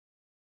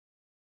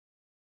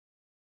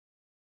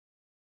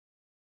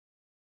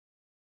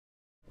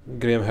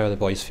Graham, how are the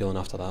boys feeling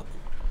after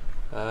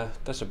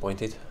that?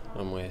 Disappointed,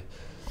 and we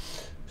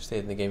stayed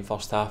in the game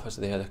first half as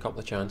they had a couple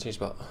of chances,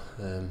 but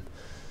I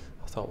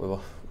thought we were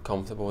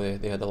comfortable.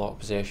 They had a lot of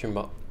possession,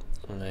 but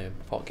I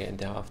thought getting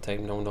to half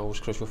time 0-0 was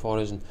crucial for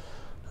us, and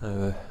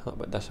a little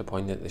bit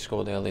disappointed that they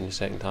scored early in the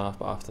second half,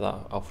 but after that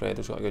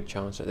Alfredo's got a good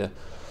chance that the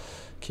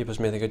keeper's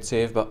made a good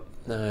save, but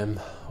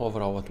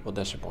overall we're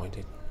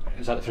disappointed.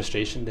 Is that the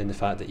frustration then, the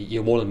fact that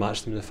you more than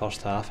matched them in the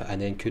first half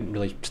and then couldn't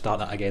really start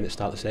that again at the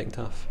start of the second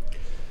half?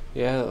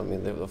 Yeah, I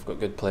mean they've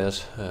got good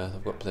players.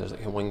 They've got players that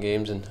can win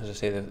games, and as I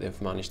say,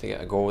 they've managed to get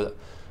a goal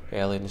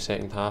early in the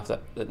second half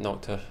that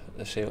knocked the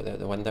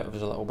wind out of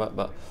us a little bit.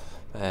 But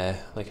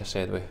like I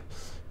said,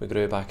 we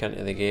grew back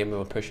into the game. We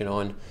were pushing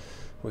on.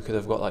 We could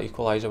have got that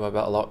equaliser with a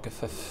bit of luck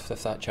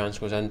if that chance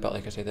goes in. But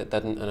like I said, it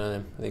didn't,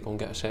 and they go and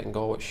get a second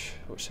goal, which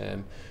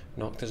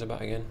knocked us a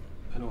bit again.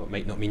 I know it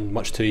might not mean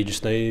much to you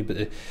just now, but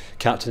the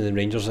captain and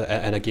Rangers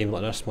in a game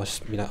like this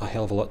must mean a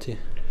hell of a lot to you.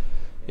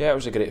 Yeah, it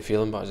was a great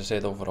feeling, but as I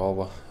said,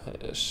 overall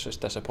it's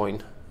just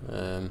disappointing.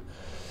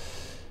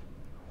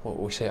 What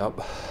we set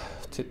up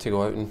to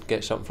go out and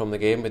get something from the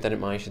game, we didn't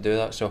manage to do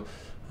that. So,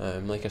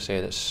 like I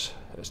said, it's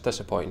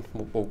disappointing.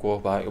 We'll go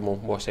back and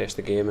we'll assess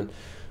the game,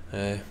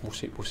 and we'll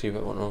see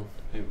what went wrong.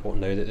 How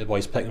important now that the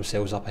boys pick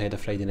themselves up ahead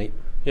of Friday night?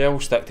 Yeah, we'll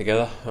stick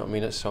together. I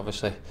mean, it's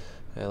obviously,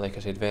 like I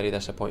said, very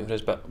disappointing for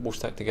us, but we'll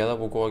stick together.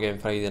 We'll go again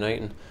Friday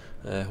night,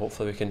 and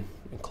hopefully we can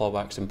claw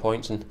back some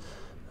points and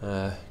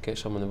get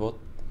some on the board.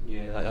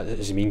 Yeah, that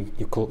does mean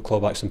you claw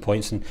back some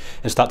points and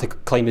start to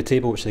climb the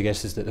table, which I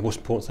guess is the most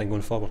important thing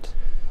going forward.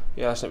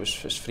 Yeah,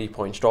 it's 3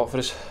 points drop for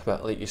us,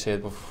 but like you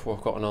said,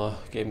 we've got another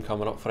game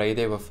coming up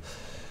Friday. We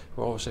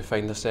obviously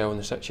find ourselves in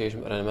the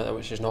situation we're in a minute,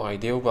 which is not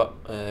ideal, but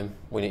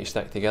we need to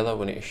stick together.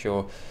 We need to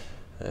show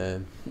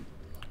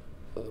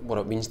what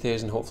it means to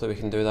us, and hopefully we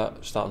can do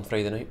that starting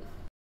Friday night.